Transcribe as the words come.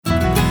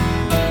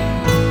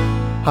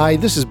Hi,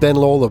 this is Ben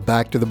Lowell of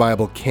Back to the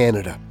Bible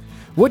Canada.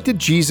 What did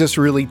Jesus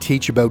really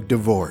teach about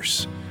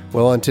divorce?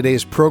 Well, on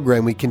today's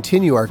program, we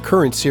continue our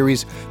current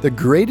series, The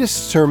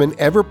Greatest Sermon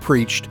Ever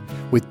Preached,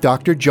 with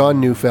Dr. John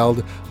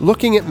Neufeld,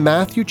 looking at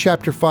Matthew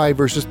chapter 5,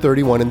 verses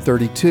 31 and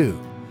 32.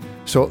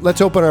 So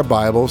let's open our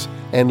Bibles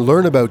and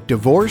learn about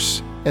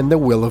divorce and the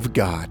will of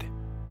God.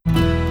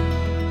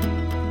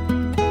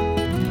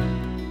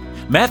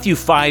 Matthew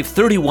 5,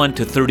 31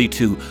 to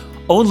 32,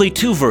 only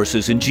 2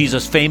 verses in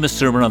Jesus' famous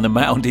Sermon on the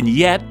Mount, and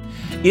yet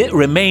it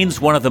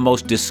remains one of the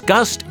most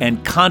discussed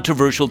and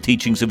controversial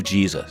teachings of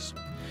Jesus.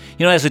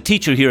 You know, as a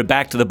teacher here at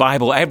Back to the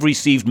Bible, I've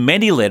received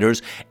many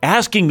letters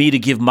asking me to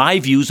give my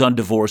views on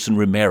divorce and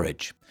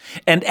remarriage.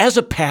 And as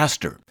a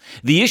pastor,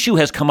 the issue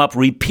has come up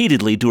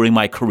repeatedly during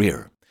my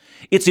career.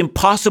 It's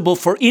impossible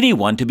for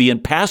anyone to be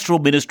in pastoral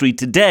ministry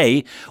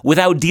today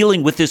without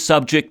dealing with this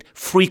subject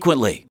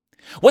frequently.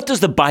 What does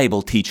the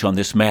Bible teach on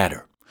this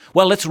matter?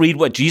 Well, let's read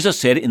what Jesus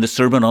said in the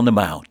Sermon on the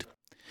Mount.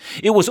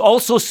 It was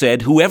also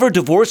said, "Whoever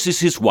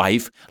divorces his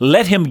wife,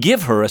 let him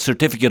give her a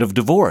certificate of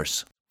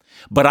divorce.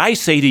 But I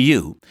say to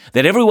you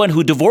that everyone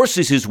who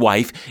divorces his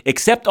wife,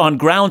 except on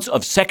grounds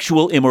of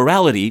sexual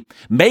immorality,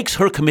 makes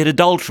her commit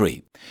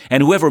adultery,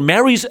 and whoever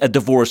marries a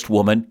divorced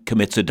woman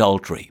commits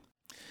adultery."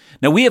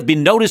 Now, we have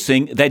been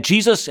noticing that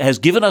Jesus has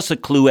given us a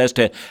clue as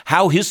to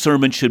how his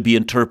sermon should be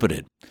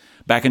interpreted.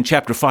 Back in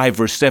chapter 5,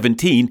 verse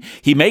 17,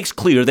 he makes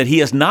clear that he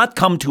has not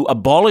come to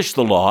abolish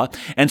the law,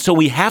 and so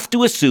we have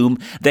to assume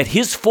that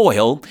his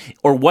foil,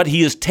 or what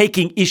he is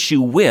taking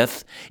issue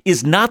with,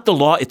 is not the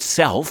law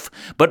itself,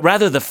 but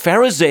rather the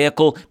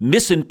Pharisaical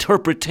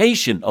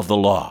misinterpretation of the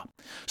law.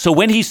 So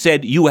when he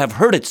said, "You have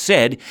heard it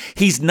said,"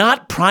 he's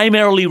not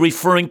primarily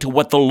referring to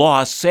what the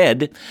law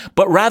said,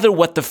 but rather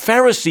what the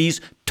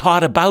Pharisees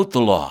taught about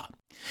the law.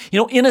 You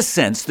know, in a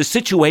sense, the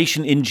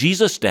situation in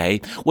Jesus'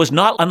 day was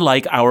not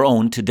unlike our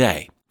own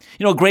today.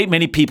 You know, a great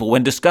many people,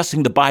 when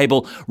discussing the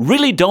Bible,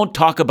 really don't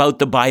talk about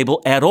the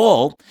Bible at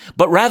all,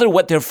 but rather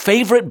what their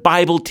favorite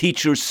Bible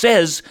teacher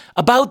says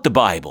about the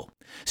Bible.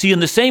 See,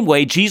 in the same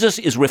way, Jesus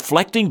is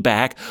reflecting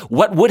back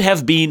what would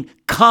have been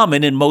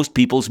common in most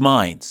people's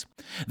minds.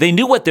 They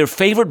knew what their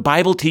favorite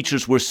Bible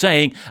teachers were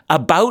saying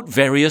about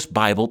various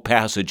Bible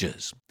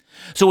passages.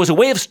 So as a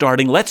way of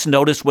starting, let's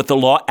notice what the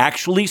law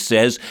actually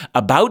says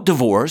about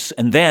divorce,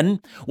 and then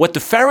what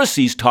the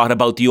Pharisees taught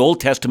about the Old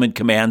Testament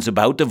commands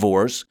about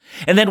divorce,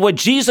 and then what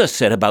Jesus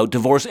said about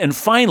divorce, and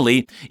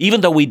finally,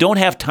 even though we don't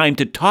have time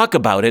to talk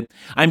about it,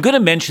 I'm going to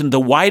mention the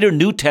wider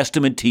New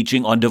Testament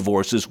teaching on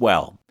divorce as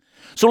well.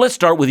 So let's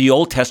start with the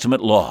Old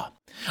Testament law.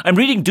 I'm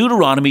reading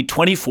Deuteronomy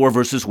 24,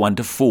 verses 1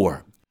 to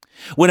 4.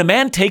 "When a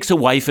man takes a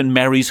wife and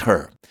marries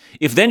her,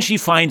 if then she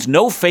finds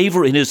no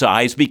favor in his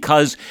eyes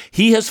because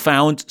he has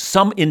found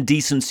some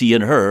indecency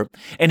in her,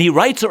 and he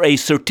writes her a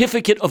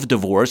certificate of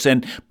divorce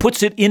and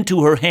puts it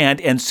into her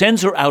hand and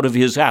sends her out of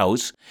his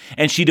house,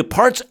 and she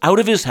departs out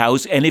of his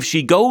house, and if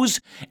she goes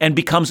and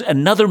becomes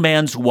another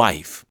man's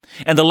wife,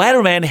 and the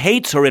latter man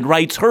hates her and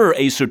writes her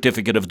a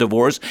certificate of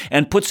divorce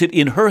and puts it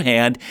in her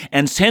hand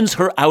and sends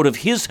her out of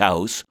his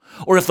house,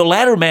 or if the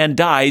latter man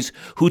dies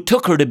who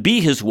took her to be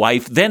his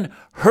wife, then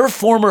her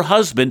former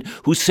husband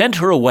who sent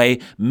her away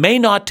may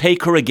not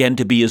take her again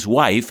to be his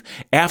wife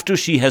after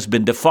she has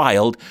been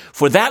defiled,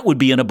 for that would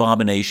be an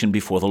abomination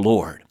before the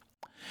Lord."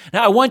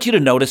 Now, I want you to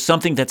notice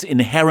something that's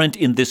inherent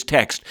in this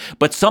text,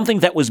 but something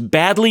that was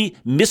badly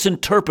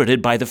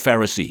misinterpreted by the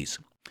Pharisees.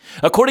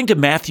 According to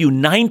Matthew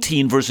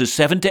 19, verses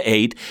 7 to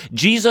 8,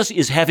 Jesus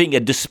is having a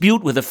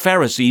dispute with the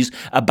Pharisees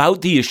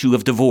about the issue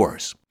of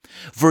divorce.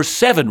 Verse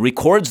 7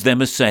 records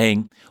them as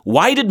saying,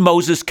 "Why did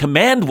Moses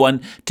command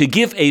one to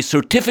give a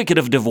certificate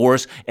of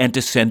divorce and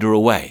to send her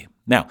away?"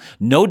 Now,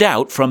 no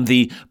doubt from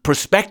the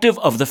perspective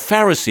of the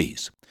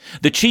Pharisees,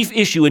 the chief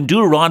issue in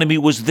Deuteronomy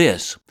was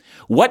this: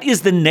 what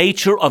is the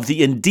nature of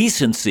the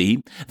indecency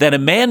that a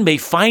man may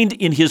find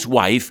in his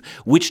wife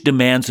which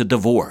demands a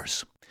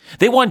divorce?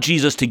 They want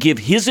Jesus to give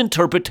his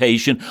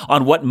interpretation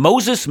on what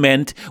Moses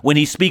meant when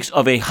he speaks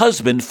of a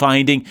husband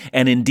finding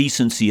an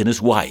indecency in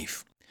his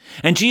wife.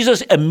 And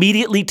Jesus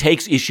immediately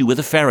takes issue with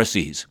the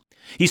Pharisees.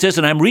 He says,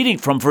 and I'm reading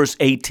from verse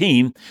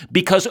 18,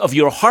 "Because of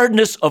your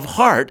hardness of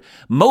heart,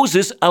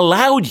 Moses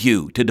allowed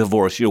you to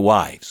divorce your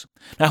wives."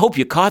 I hope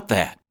you caught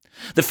that.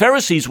 The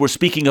Pharisees were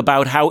speaking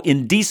about how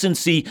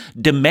indecency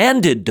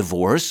demanded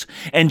divorce,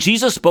 and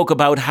Jesus spoke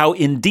about how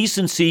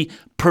indecency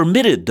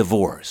permitted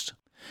divorce.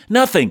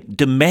 Nothing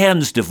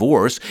demands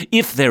divorce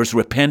if there's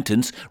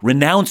repentance,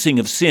 renouncing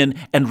of sin,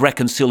 and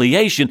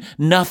reconciliation.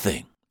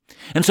 Nothing.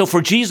 And so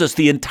for Jesus,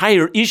 the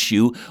entire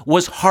issue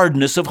was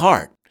hardness of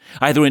heart,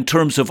 either in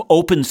terms of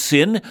open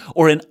sin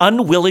or an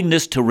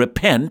unwillingness to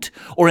repent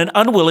or an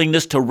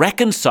unwillingness to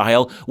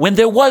reconcile when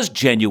there was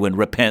genuine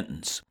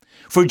repentance.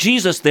 For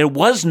Jesus, there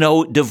was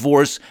no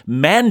divorce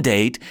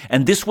mandate,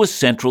 and this was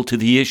central to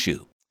the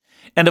issue.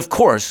 And of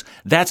course,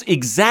 that's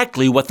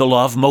exactly what the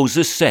law of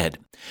Moses said.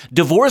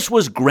 Divorce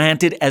was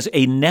granted as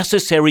a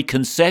necessary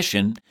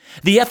concession.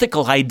 The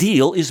ethical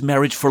ideal is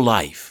marriage for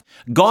life.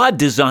 God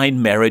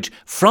designed marriage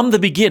from the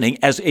beginning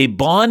as a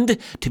bond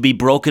to be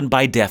broken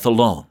by death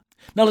alone.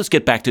 Now let's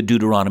get back to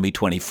Deuteronomy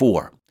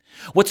 24.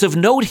 What's of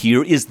note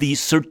here is the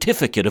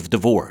certificate of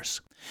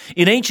divorce.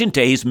 In ancient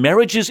days,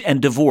 marriages and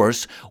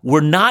divorce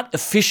were not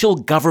official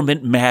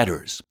government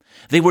matters.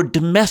 They were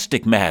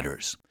domestic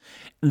matters.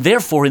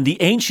 Therefore, in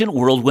the ancient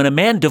world, when a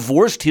man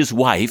divorced his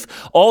wife,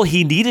 all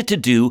he needed to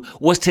do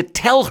was to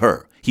tell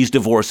her he's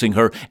divorcing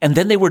her, and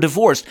then they were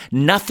divorced.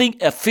 Nothing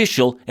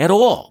official at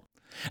all.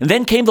 And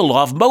then came the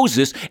law of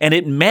Moses, and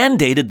it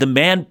mandated the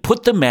man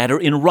put the matter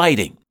in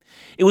writing.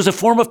 It was a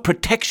form of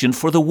protection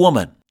for the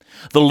woman.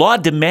 The law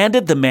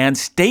demanded the man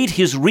state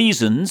his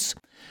reasons,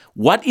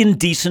 what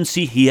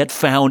indecency he had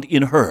found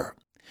in her.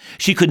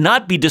 She could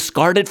not be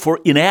discarded for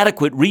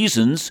inadequate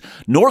reasons,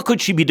 nor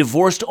could she be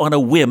divorced on a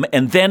whim,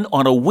 and then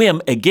on a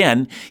whim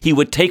again, he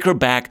would take her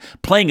back,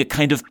 playing a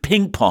kind of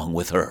ping pong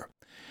with her.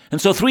 And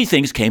so three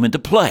things came into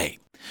play.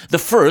 The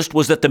first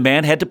was that the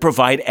man had to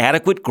provide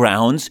adequate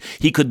grounds.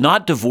 He could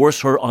not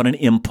divorce her on an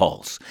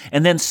impulse.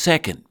 And then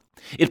second,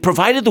 it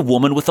provided the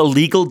woman with a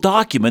legal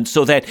document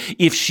so that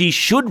if she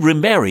should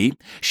remarry,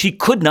 she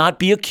could not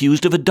be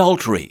accused of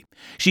adultery.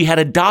 She had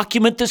a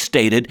document that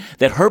stated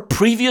that her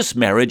previous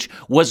marriage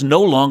was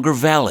no longer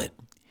valid.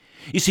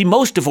 You see,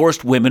 most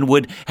divorced women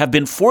would have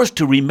been forced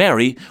to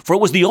remarry, for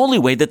it was the only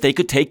way that they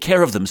could take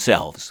care of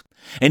themselves.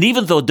 And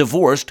even though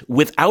divorced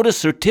without a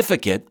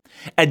certificate,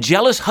 a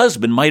jealous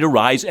husband might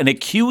arise and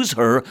accuse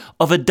her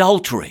of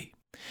adultery.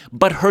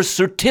 But her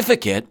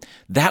certificate,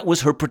 that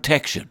was her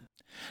protection.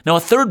 Now,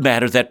 a third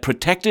matter that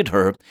protected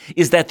her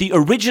is that the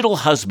original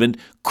husband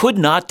could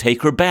not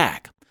take her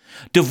back.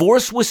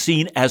 Divorce was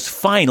seen as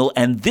final,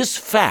 and this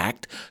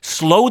fact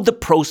slowed the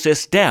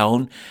process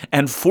down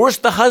and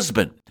forced the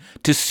husband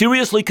to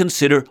seriously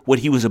consider what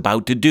he was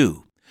about to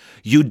do.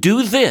 You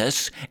do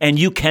this, and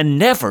you can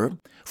never,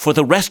 for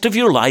the rest of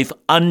your life,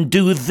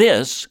 undo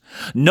this,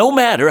 no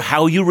matter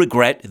how you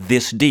regret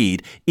this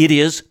deed. It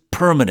is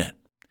permanent.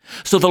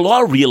 So the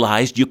law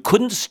realized you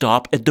couldn't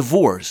stop at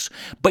divorce,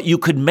 but you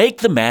could make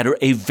the matter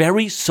a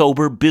very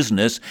sober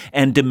business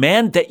and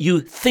demand that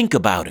you think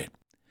about it.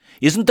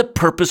 Isn't the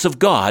purpose of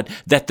God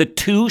that the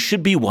two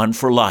should be one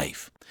for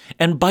life?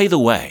 And by the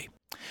way,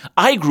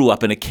 I grew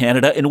up in a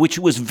Canada in which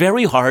it was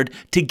very hard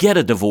to get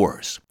a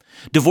divorce.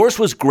 Divorce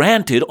was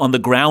granted on the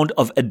ground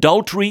of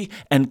adultery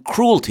and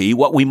cruelty,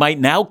 what we might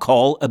now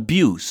call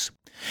abuse.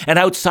 And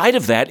outside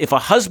of that, if a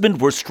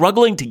husband were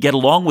struggling to get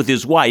along with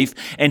his wife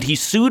and he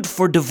sued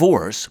for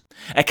divorce,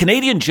 a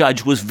Canadian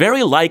judge was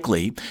very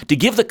likely to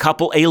give the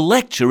couple a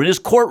lecture in his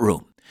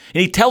courtroom.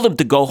 And he'd tell them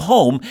to go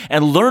home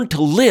and learn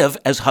to live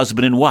as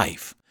husband and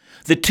wife.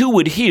 The two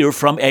would hear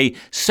from a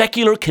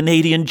secular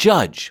Canadian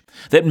judge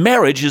that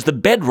marriage is the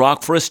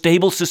bedrock for a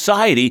stable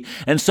society,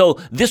 and so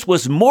this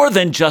was more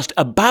than just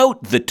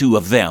about the two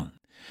of them.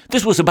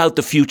 This was about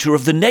the future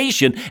of the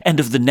nation and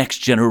of the next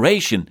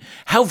generation.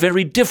 How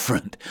very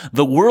different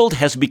the world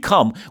has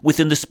become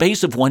within the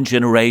space of one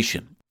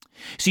generation.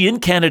 See, in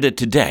Canada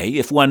today,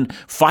 if one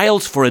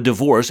files for a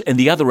divorce and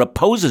the other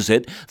opposes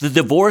it, the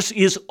divorce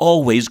is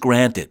always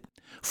granted.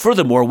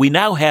 Furthermore, we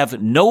now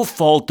have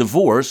no-fault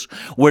divorce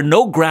where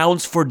no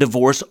grounds for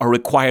divorce are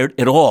required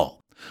at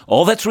all.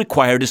 All that's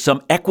required is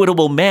some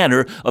equitable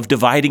manner of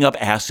dividing up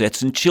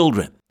assets and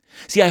children.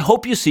 See, I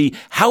hope you see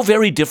how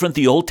very different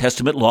the Old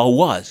Testament law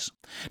was.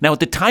 Now, at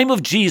the time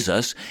of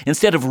Jesus,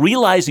 instead of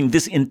realizing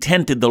this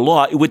intent in the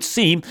law, it would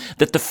seem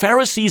that the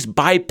Pharisees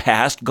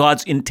bypassed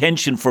God's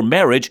intention for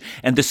marriage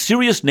and the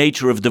serious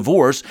nature of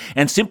divorce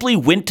and simply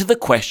went to the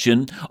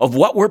question of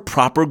what were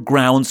proper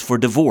grounds for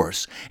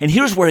divorce. And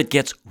here's where it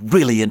gets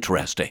really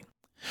interesting.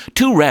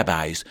 Two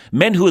rabbis,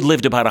 men who had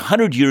lived about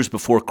 100 years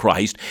before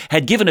Christ,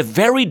 had given a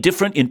very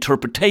different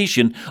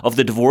interpretation of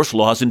the divorce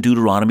laws in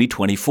Deuteronomy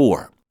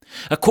 24.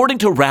 According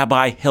to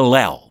Rabbi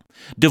Hillel,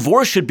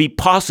 divorce should be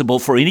possible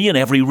for any and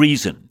every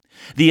reason.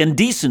 The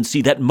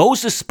indecency that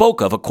Moses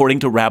spoke of, according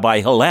to Rabbi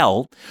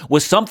Hillel,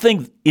 was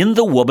something in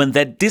the woman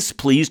that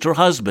displeased her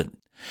husband.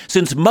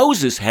 Since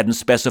Moses hadn't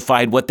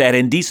specified what that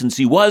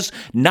indecency was,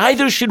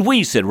 neither should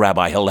we, said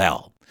Rabbi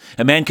Hillel.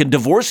 A man can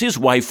divorce his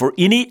wife for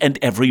any and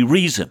every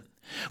reason.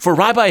 For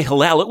Rabbi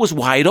Hillel, it was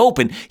wide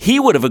open. He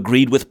would have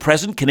agreed with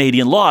present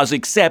Canadian laws,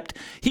 except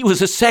he was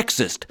a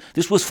sexist.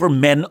 This was for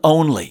men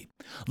only.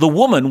 The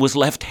woman was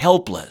left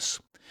helpless.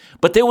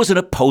 But there was an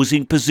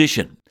opposing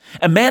position.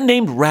 A man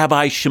named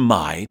Rabbi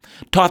Shammai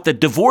taught that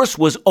divorce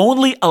was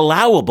only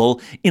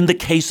allowable in the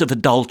case of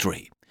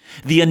adultery.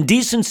 The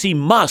indecency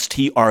must,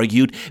 he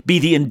argued, be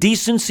the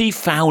indecency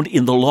found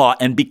in the law,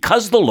 and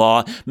because the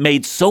law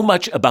made so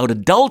much about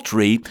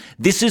adultery,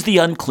 this is the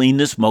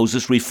uncleanness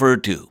Moses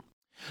referred to.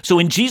 So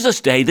in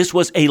Jesus' day, this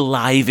was a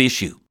live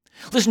issue.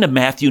 Listen to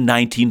Matthew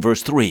 19,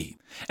 verse 3.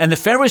 And the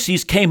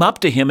Pharisees came up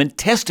to him and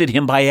tested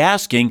him by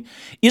asking,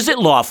 "Is it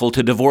lawful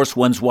to divorce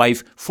one's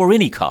wife for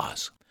any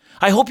cause?"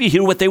 I hope you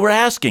hear what they were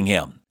asking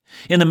him.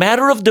 In the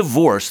matter of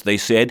divorce, they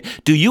said,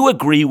 do you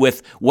agree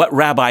with what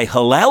Rabbi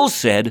Hillel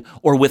said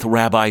or with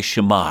Rabbi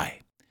Shammai?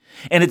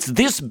 And it's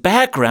this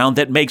background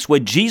that makes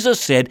what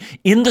Jesus said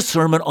in the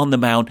Sermon on the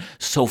Mount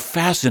so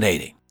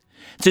fascinating.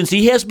 since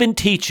he has been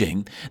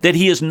teaching that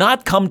he has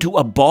not come to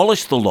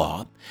abolish the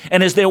law,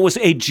 and as there was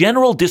a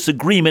general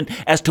disagreement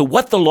as to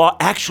what the law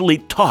actually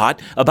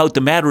taught about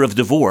the matter of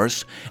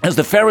divorce, as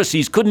the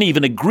Pharisees couldn't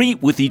even agree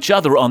with each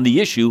other on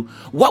the issue,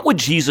 what would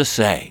Jesus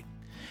say?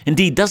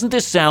 Indeed, doesn't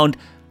this sound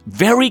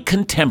very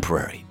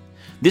contemporary?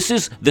 This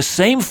is the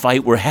same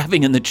fight we're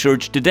having in the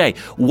church today.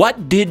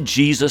 What did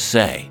Jesus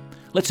say?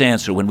 Let's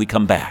answer when we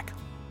come back.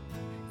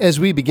 As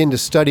we begin to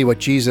study what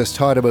Jesus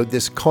taught about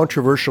this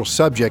controversial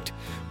subject,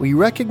 we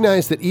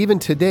recognize that even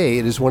today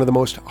it is one of the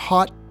most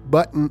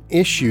hot-button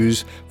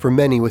issues for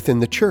many within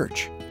the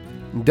church.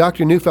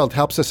 Dr. Neufeld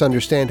helps us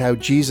understand how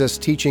Jesus'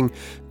 teaching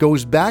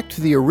goes back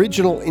to the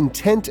original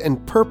intent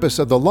and purpose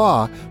of the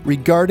law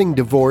regarding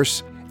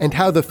divorce and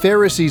how the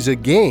Pharisees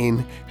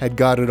again had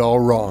got it all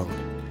wrong.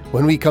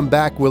 When we come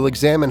back, we'll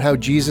examine how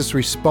Jesus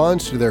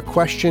responds to their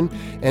question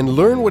and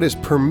learn what is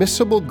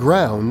permissible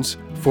grounds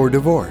for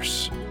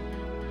divorce.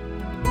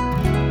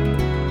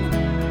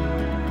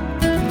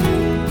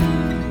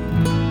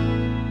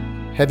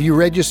 Have you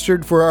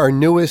registered for our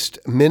newest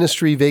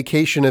ministry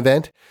vacation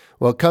event?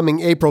 Well,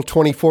 coming April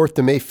 24th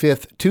to May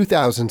 5th,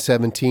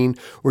 2017,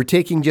 we're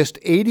taking just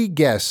 80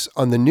 guests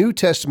on the New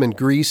Testament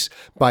Greece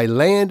by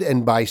land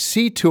and by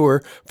sea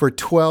tour for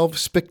 12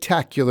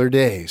 spectacular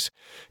days.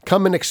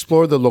 Come and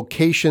explore the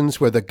locations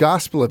where the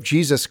gospel of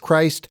Jesus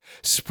Christ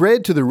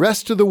spread to the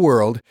rest of the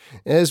world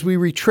as we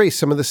retrace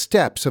some of the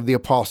steps of the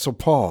Apostle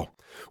Paul.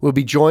 We'll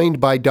be joined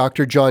by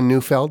Dr. John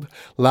Neufeld,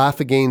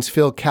 Laugh Again's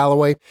Phil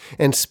Callaway,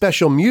 and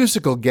special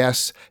musical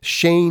guests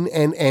Shane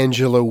and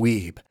Angela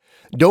Weeb.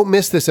 Don't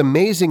miss this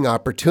amazing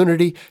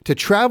opportunity to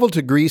travel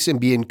to Greece and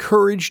be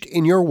encouraged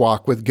in your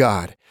walk with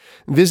God.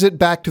 Visit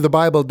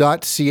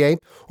backtothebible.ca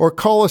or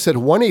call us at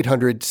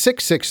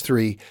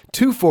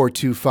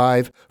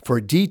 1-800-663-2425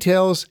 for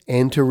details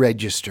and to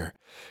register.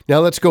 Now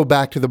let's go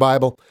back to the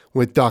Bible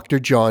with Dr.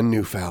 John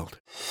Neufeld.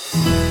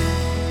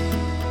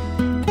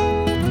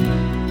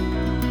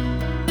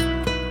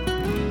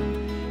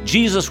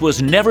 Jesus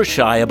was never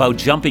shy about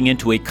jumping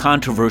into a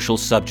controversial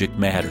subject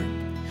matter.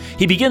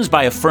 He begins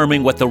by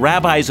affirming what the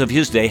rabbis of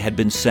his day had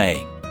been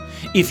saying.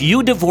 If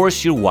you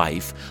divorce your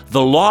wife,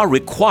 the law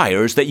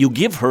requires that you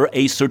give her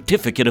a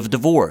certificate of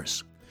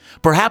divorce.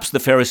 Perhaps the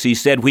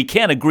Pharisees said, we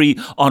can't agree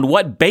on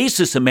what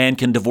basis a man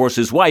can divorce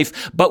his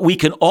wife, but we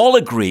can all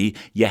agree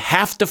you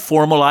have to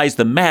formalize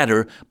the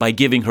matter by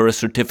giving her a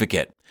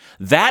certificate.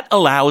 That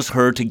allows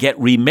her to get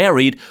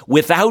remarried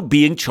without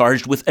being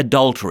charged with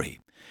adultery.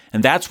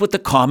 And that's what the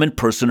common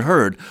person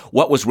heard.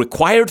 What was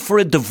required for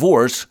a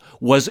divorce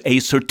was a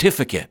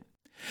certificate.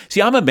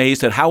 See, I'm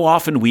amazed at how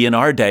often we in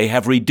our day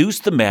have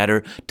reduced the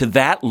matter to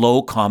that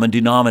low common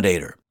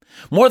denominator.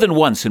 More than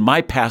once in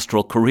my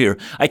pastoral career,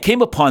 I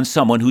came upon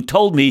someone who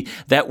told me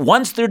that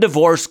once their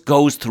divorce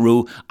goes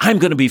through, I'm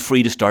going to be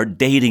free to start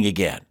dating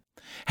again.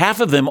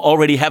 Half of them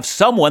already have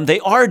someone they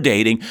are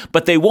dating,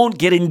 but they won't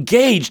get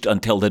engaged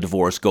until the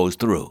divorce goes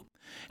through.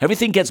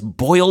 Everything gets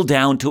boiled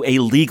down to a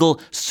legal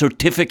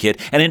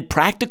certificate, and in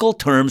practical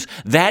terms,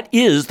 that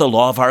is the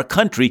law of our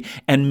country,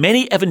 and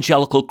many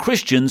evangelical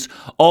Christians,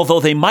 although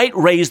they might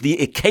raise the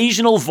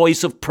occasional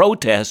voice of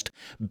protest,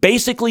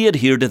 basically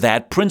adhere to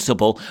that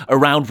principle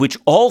around which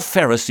all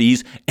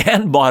Pharisees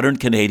and modern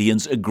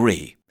Canadians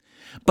agree.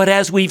 But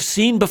as we've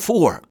seen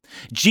before,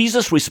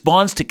 Jesus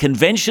responds to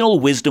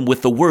conventional wisdom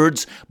with the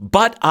words,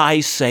 "But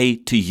I say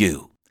to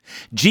you."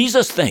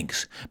 Jesus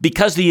thinks,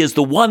 because he is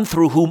the one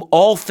through whom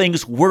all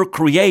things were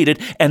created,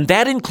 and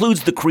that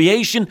includes the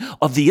creation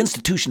of the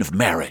institution of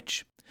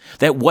marriage,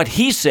 that what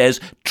he says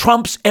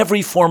trumps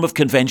every form of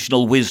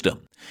conventional wisdom.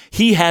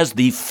 He has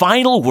the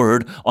final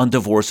word on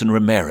divorce and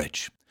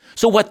remarriage.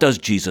 So what does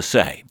Jesus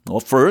say? Well,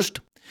 first,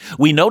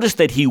 we notice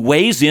that he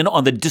weighs in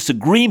on the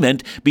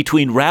disagreement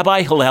between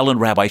Rabbi Hillel and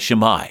Rabbi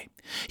Shammai.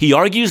 He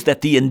argues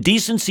that the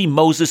indecency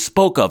Moses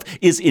spoke of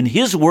is, in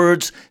his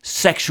words,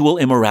 sexual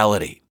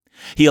immorality.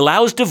 He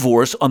allows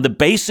divorce on the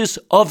basis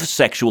of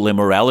sexual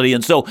immorality.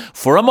 And so,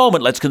 for a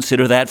moment, let's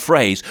consider that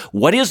phrase.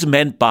 What is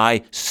meant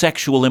by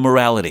sexual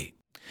immorality?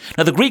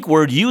 Now, the Greek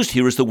word used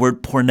here is the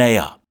word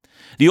porneia.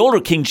 The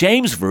older King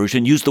James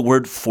Version used the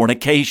word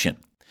fornication.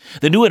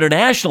 The New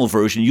International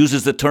Version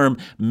uses the term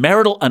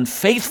marital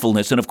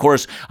unfaithfulness. And of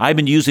course, I've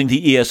been using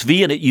the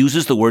ESV, and it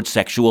uses the word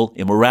sexual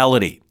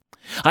immorality.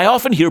 I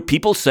often hear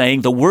people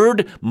saying the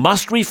word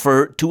must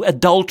refer to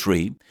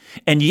adultery,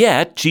 and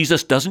yet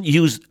Jesus doesn't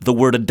use the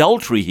word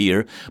adultery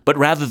here, but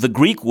rather the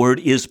Greek word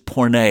is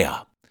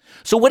porneia.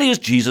 So what is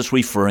Jesus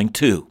referring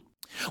to?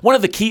 One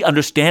of the key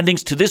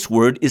understandings to this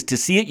word is to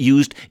see it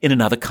used in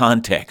another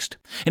context.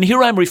 And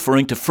here I'm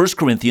referring to 1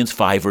 Corinthians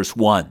 5, verse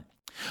 1.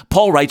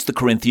 Paul writes the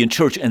Corinthian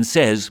church and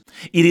says,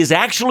 "It is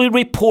actually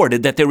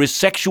reported that there is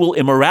sexual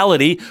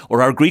immorality,"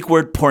 or our Greek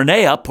word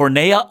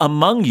porneia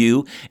among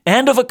you,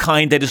 "and of a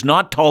kind that is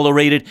not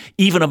tolerated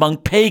even among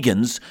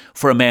pagans,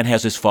 for a man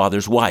has his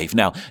father's wife."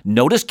 Now,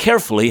 notice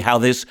carefully how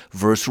this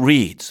verse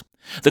reads.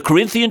 The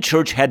Corinthian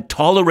church had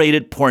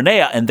tolerated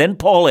porneia, and then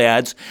Paul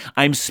adds,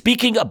 I'm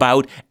speaking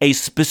about a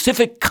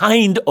specific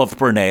kind of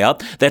porneia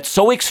that's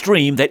so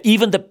extreme that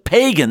even the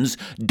pagans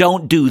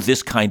don't do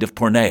this kind of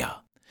porneia.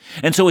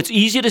 And so it's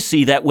easy to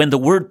see that when the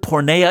word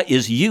porneia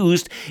is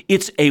used,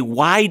 it's a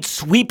wide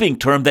sweeping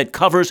term that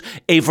covers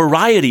a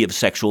variety of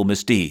sexual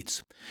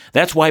misdeeds.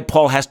 That's why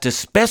Paul has to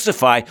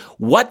specify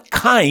what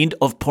kind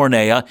of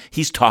porneia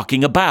he's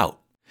talking about.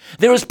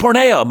 There is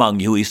porneia among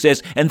you, he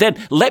says, and then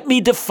let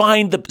me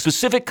define the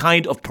specific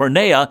kind of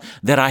porneia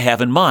that I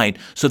have in mind.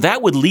 So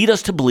that would lead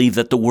us to believe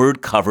that the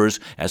word covers,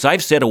 as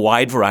I've said, a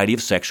wide variety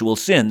of sexual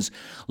sins.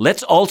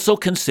 Let's also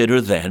consider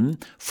then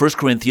 1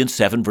 Corinthians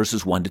 7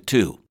 verses 1 to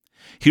 2.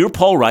 Here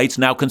Paul writes,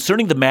 now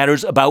concerning the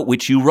matters about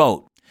which you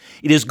wrote,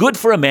 it is good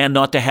for a man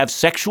not to have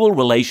sexual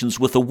relations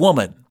with a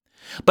woman.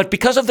 But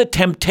because of the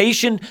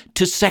temptation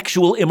to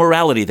sexual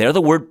immorality, there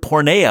the word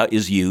porneia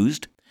is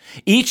used,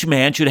 each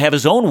man should have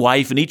his own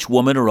wife and each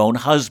woman her own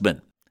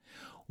husband.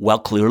 Well,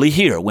 clearly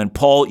here, when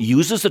Paul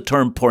uses the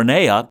term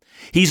porneia,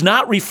 he's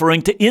not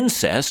referring to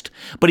incest,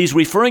 but he's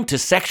referring to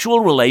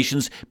sexual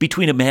relations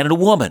between a man and a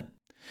woman.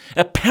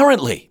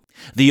 Apparently,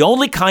 the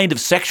only kind of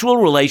sexual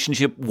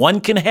relationship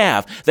one can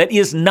have that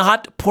is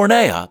not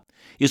porneia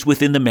is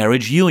within the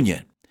marriage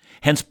union.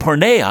 Hence,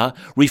 porneia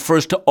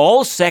refers to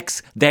all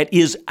sex that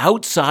is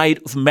outside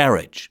of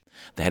marriage.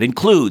 That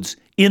includes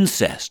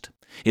incest.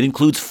 It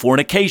includes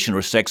fornication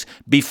or sex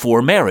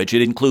before marriage.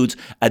 It includes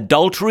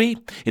adultery.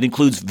 It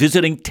includes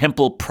visiting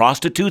temple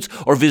prostitutes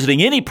or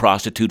visiting any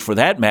prostitute for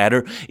that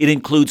matter. It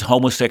includes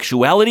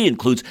homosexuality. It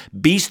includes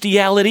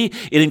bestiality.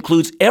 It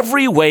includes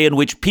every way in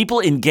which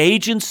people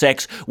engage in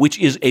sex which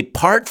is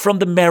apart from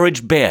the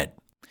marriage bed.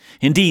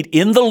 Indeed,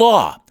 in the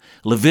law,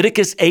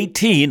 Leviticus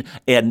 18,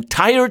 an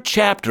entire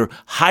chapter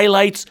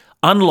highlights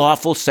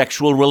unlawful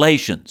sexual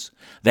relations.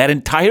 That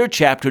entire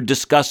chapter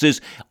discusses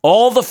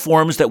all the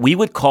forms that we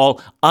would call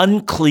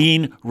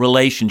unclean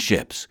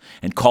relationships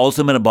and calls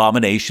them an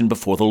abomination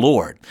before the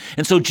Lord.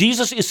 And so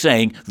Jesus is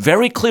saying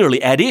very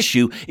clearly at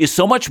issue is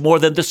so much more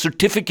than the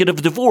certificate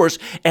of divorce.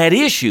 At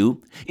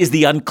issue is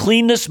the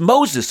uncleanness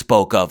Moses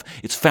spoke of.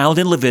 It's found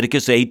in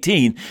Leviticus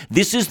 18.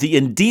 This is the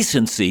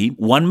indecency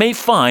one may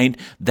find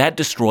that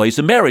destroys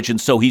a marriage. And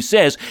so he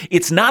says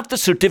it's not the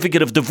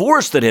certificate of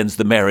divorce that ends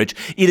the marriage.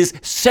 It is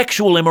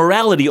sexual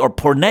immorality or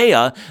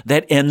porneia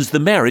that ends the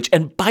marriage.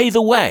 And by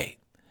the way,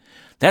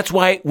 that's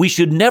why we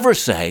should never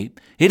say,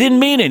 it didn't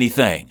mean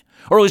anything,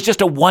 or it was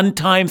just a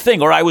one-time thing,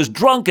 or I was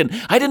drunk and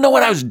I didn't know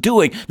what I was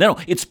doing. No,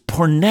 it's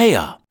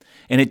porneia,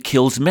 and it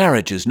kills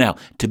marriages. Now,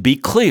 to be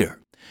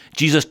clear,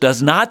 Jesus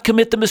does not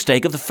commit the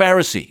mistake of the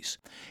Pharisees.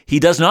 He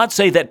does not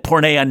say that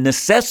porneia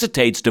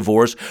necessitates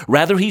divorce.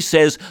 Rather, he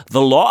says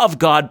the law of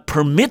God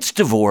permits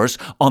divorce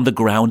on the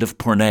ground of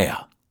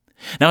porneia.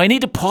 Now, I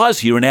need to pause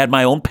here and add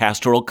my own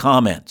pastoral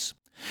comments.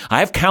 I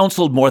have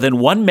counseled more than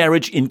one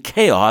marriage in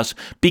chaos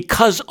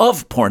because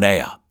of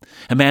porneia.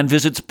 A man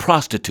visits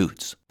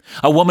prostitutes.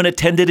 A woman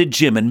attended a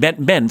gym and met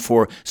men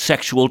for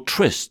sexual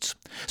trysts.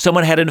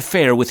 Someone had an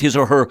affair with his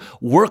or her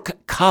work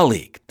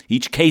colleague.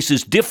 Each case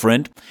is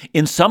different.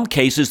 In some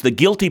cases, the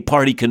guilty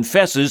party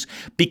confesses,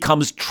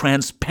 becomes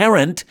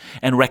transparent,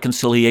 and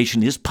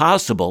reconciliation is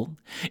possible.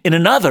 In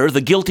another,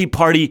 the guilty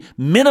party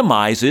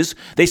minimizes.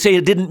 They say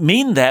it didn't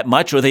mean that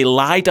much, or they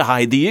lie to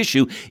hide the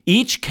issue.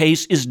 Each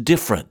case is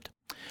different.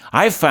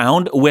 I've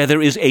found where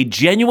there is a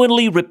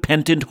genuinely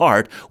repentant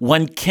heart,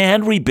 one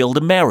can rebuild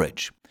a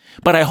marriage.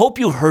 But I hope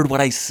you heard what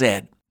I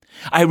said.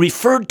 I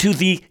referred to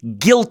the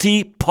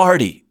guilty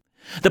party.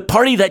 The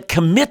party that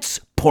commits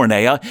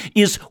porneia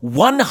is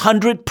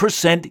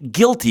 100%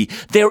 guilty.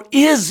 There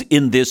is,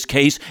 in this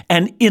case,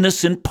 an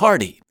innocent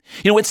party.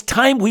 It's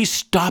time we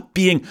stop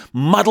being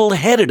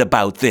muddle-headed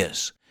about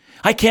this.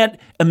 I can't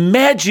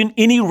imagine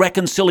any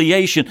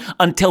reconciliation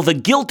until the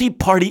guilty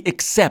party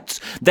accepts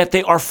that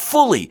they are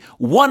fully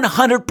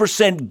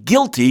 100%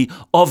 guilty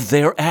of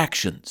their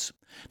actions.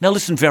 Now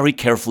listen very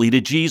carefully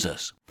to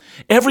Jesus.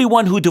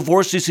 Everyone who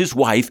divorces his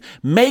wife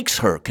makes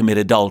her commit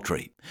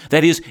adultery.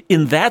 That is,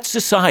 in that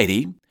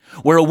society,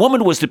 where a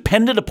woman was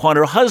dependent upon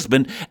her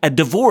husband, a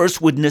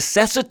divorce would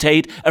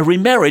necessitate a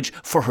remarriage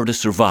for her to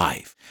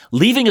survive.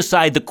 Leaving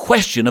aside the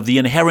question of the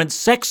inherent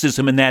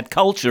sexism in that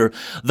culture,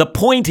 the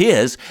point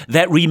is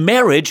that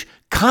remarriage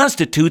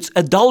constitutes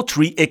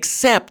adultery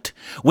except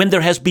when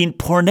there has been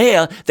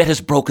porneia that has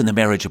broken the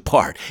marriage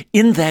apart.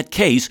 In that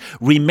case,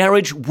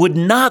 remarriage would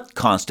not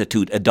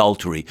constitute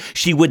adultery.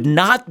 She would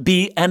not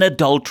be an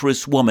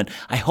adulterous woman.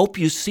 I hope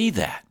you see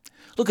that.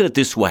 Look at it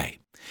this way.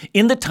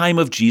 In the time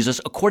of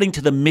Jesus, according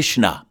to the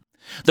Mishnah,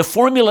 the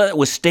formula that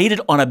was stated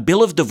on a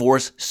bill of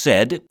divorce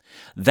said,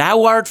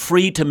 "Thou art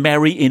free to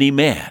marry any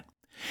man."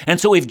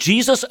 And so if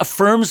Jesus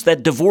affirms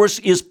that divorce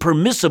is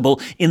permissible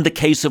in the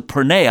case of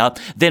porneia,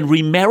 then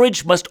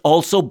remarriage must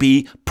also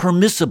be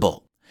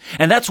permissible.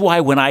 And that's why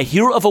when I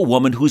hear of a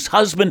woman whose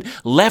husband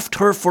left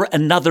her for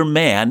another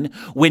man,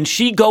 when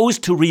she goes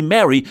to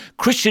remarry,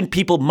 Christian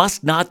people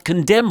must not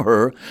condemn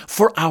her,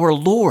 for our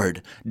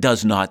Lord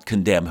does not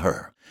condemn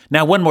her.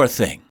 Now, one more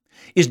thing.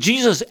 Is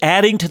Jesus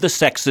adding to the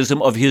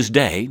sexism of his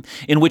day,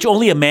 in which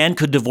only a man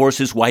could divorce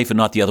his wife and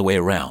not the other way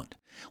around?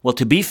 Well,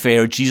 to be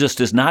fair, Jesus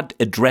does not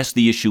address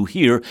the issue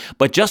here,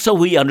 but just so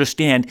we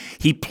understand,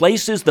 he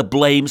places the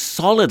blame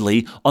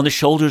solidly on the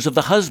shoulders of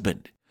the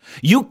husband.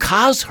 You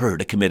cause her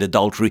to commit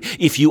adultery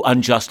if you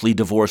unjustly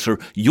divorce her.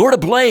 You're to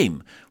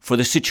blame for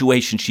the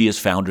situation she has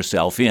found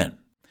herself in.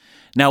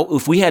 Now,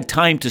 if we had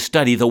time to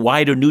study the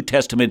wider New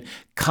Testament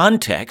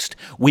context,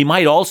 we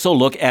might also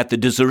look at the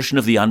desertion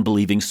of the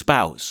unbelieving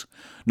spouse.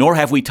 Nor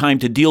have we time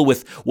to deal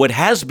with what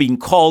has been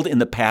called in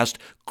the past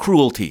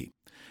cruelty.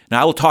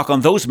 Now, I will talk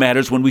on those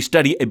matters when we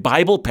study a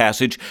Bible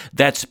passage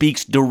that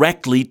speaks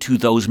directly to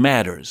those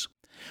matters.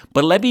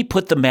 But let me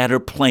put the matter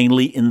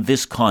plainly in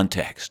this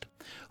context.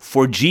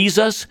 For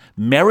Jesus,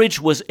 marriage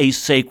was a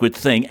sacred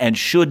thing and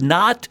should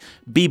not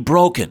be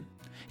broken.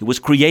 It was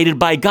created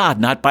by God,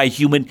 not by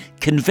human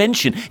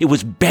convention. It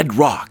was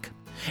bedrock.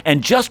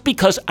 And just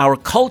because our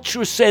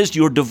culture says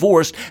you're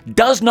divorced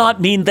does not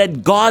mean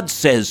that God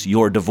says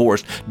you're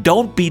divorced.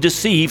 Don't be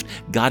deceived.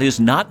 God is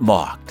not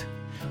mocked.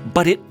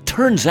 But it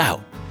turns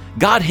out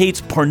God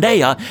hates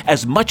porneia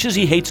as much as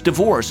he hates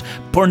divorce.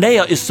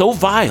 Porneia is so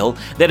vile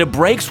that it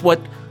breaks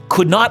what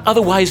could not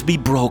otherwise be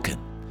broken.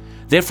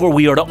 Therefore,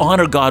 we are to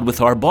honor God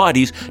with our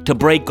bodies. To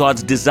break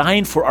God's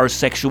design for our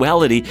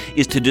sexuality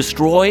is to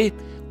destroy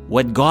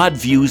what God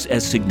views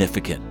as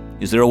significant.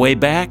 Is there a way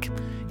back?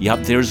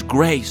 Yep, there's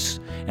grace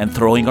and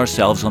throwing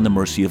ourselves on the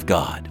mercy of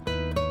God.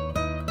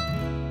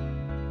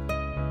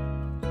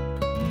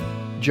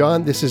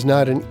 John, this is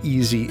not an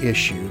easy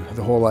issue,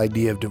 the whole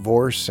idea of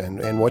divorce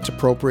and what's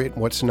appropriate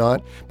and what's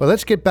not. But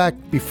let's get back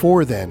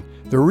before then.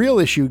 The real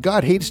issue,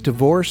 God hates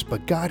divorce,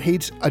 but God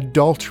hates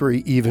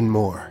adultery even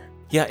more.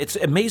 Yeah, it's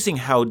amazing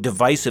how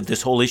divisive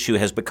this whole issue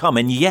has become.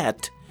 And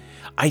yet,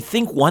 I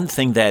think one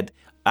thing that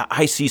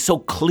I see so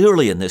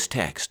clearly in this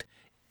text,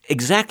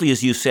 exactly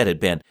as you said it,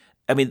 Ben,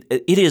 I mean,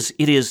 it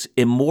is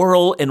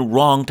immoral and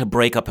wrong to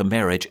break up a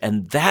marriage,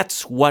 and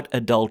that's what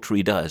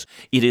adultery does.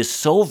 It is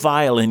so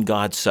vile in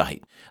God's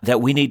sight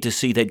that we need to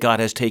see that God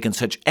has taken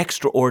such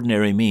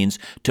extraordinary means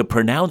to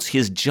pronounce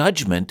his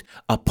judgment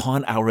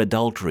upon our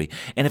adultery.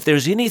 And if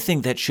there's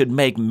anything that should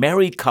make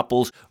married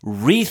couples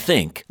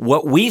rethink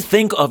what we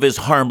think of as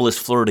harmless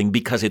flirting,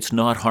 because it's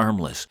not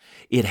harmless,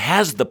 it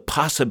has the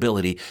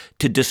possibility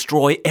to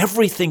destroy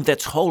everything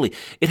that's holy.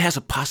 It has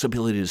a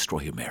possibility to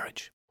destroy your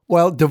marriage.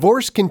 While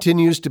divorce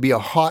continues to be a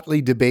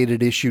hotly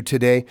debated issue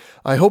today,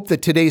 I hope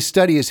that today's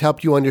study has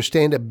helped you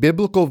understand a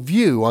biblical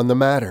view on the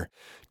matter.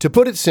 To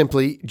put it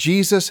simply,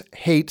 Jesus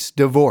hates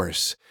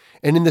divorce.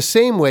 And in the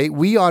same way,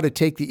 we ought to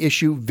take the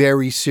issue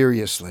very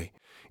seriously.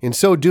 In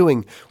so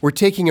doing, we're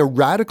taking a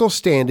radical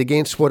stand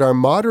against what our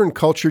modern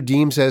culture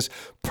deems as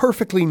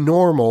perfectly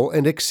normal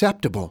and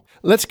acceptable.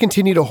 Let's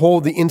continue to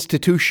hold the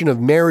institution of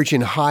marriage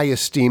in high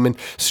esteem and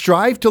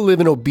strive to live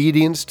in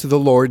obedience to the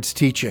Lord's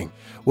teaching.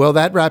 Well,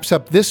 that wraps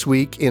up this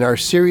week in our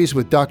series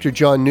with Dr.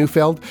 John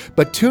Neufeld,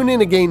 but tune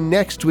in again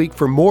next week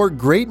for more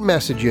great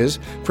messages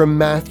from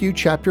Matthew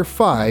chapter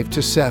 5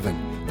 to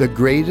 7, the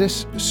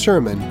greatest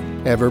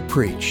sermon ever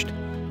preached.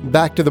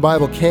 Back to the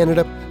Bible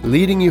Canada,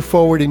 leading you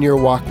forward in your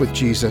walk with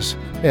Jesus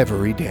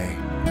every day.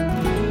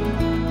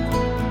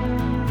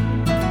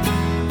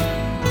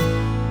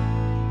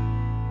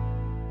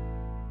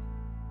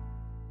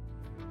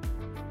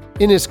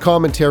 In his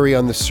commentary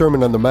on the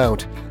Sermon on the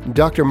Mount,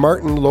 Dr.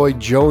 Martin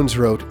Lloyd-Jones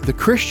wrote, "The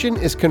Christian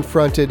is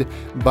confronted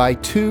by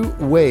two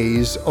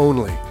ways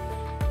only.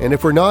 And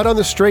if we're not on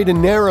the straight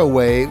and narrow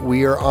way,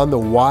 we are on the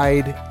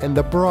wide and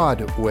the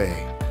broad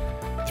way."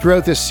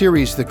 Throughout this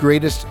series, The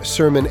Greatest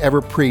Sermon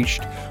Ever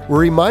Preached, we're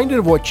reminded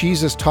of what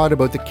Jesus taught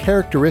about the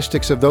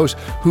characteristics of those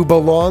who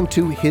belong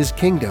to his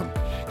kingdom.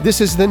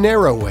 This is the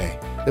narrow way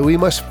that we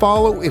must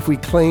follow if we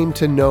claim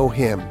to know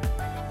him.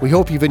 We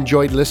hope you've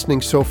enjoyed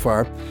listening so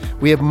far.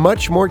 We have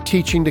much more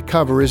teaching to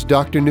cover as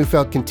Dr.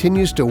 Neufeld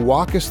continues to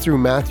walk us through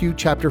Matthew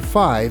chapter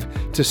 5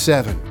 to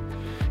 7.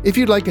 If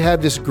you'd like to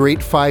have this great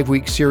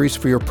 5-week series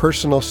for your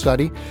personal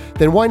study,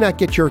 then why not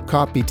get your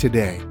copy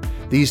today?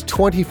 These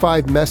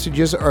 25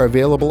 messages are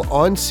available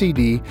on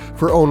CD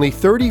for only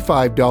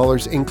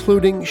 $35,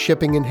 including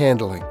shipping and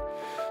handling.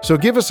 So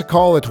give us a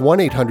call at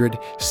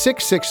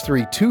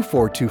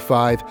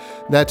 1-800-663-2425.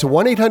 That's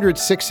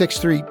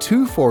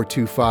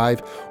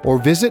 1-800-663-2425, or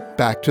visit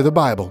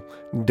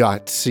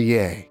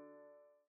backtothebible.ca.